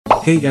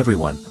Hey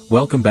everyone,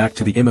 welcome back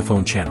to the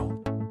iMyFone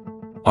channel.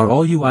 Are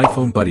all you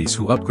iPhone buddies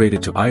who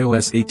upgraded to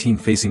iOS 18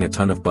 facing a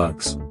ton of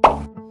bugs?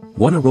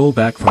 Want to roll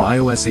back from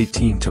iOS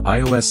 18 to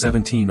iOS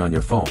 17 on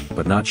your phone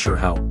but not sure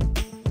how?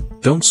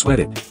 Don't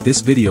sweat it,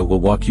 this video will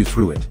walk you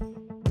through it.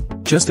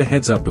 Just a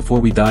heads up before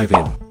we dive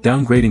in,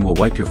 downgrading will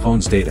wipe your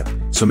phone's data,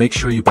 so make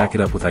sure you back it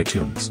up with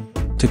iTunes.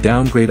 To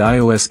downgrade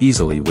iOS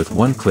easily with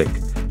one click,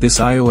 this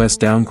iOS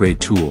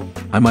downgrade tool,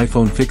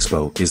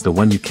 iMyFone-Fixppo, is the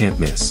one you can't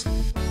miss.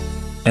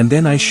 And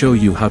then I show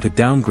you how to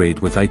downgrade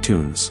with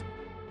iTunes.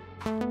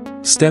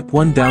 Step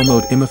 1: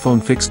 Download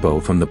iMyFone-Fixppo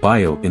from the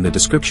bio in the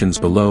descriptions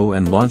below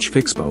and launch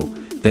Fixppo,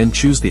 then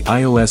choose the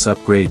iOS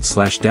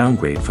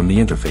upgrade/downgrade from the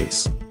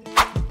interface.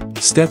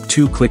 Step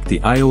 2: Click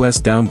the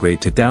iOS downgrade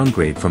to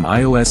downgrade from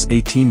iOS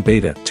 18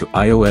 beta to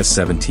iOS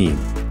 17.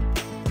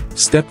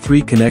 Step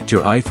 3: Connect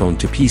your iPhone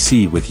to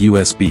PC with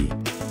USB.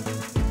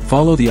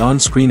 Follow the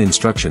on-screen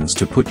instructions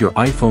to put your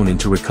iPhone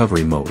into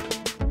recovery mode.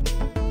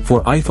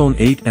 For iPhone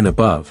 8 and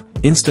above,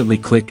 instantly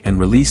click and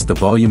release the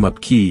volume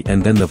up key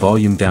and then the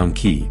volume down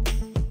key.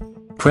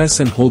 Press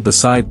and hold the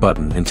side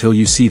button until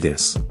you see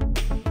this.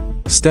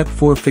 Step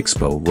 4: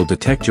 Fixppo will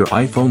detect your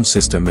iPhone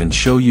system and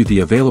show you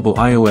the available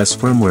iOS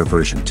firmware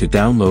version to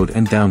download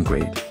and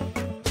downgrade.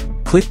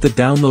 Click the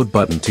download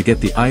button to get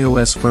the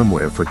iOS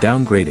firmware for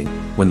downgrading.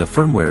 When the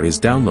firmware is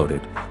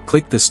downloaded,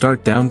 click the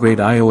Start Downgrade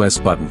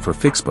iOS button for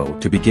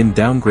Fixppo to begin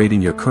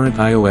downgrading your current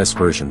iOS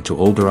version to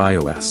older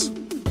iOS.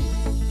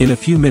 In a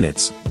few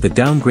minutes, the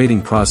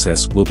downgrading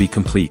process will be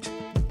complete.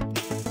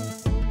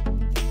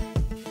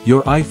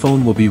 Your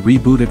iPhone will be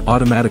rebooted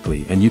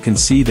automatically and you can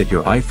see that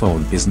your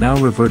iPhone is now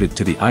reverted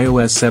to the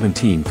iOS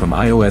 17 from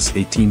iOS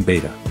 18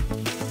 beta.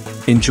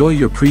 Enjoy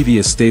your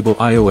previous stable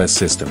iOS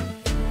system.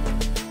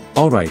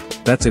 Alright,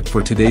 that's it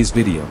for today's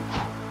video.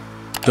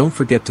 Don't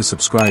forget to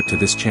subscribe to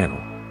this channel.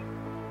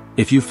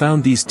 If you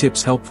found these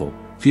tips helpful,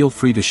 feel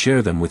free to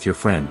share them with your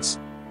friends.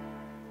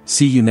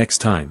 See you next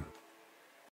time.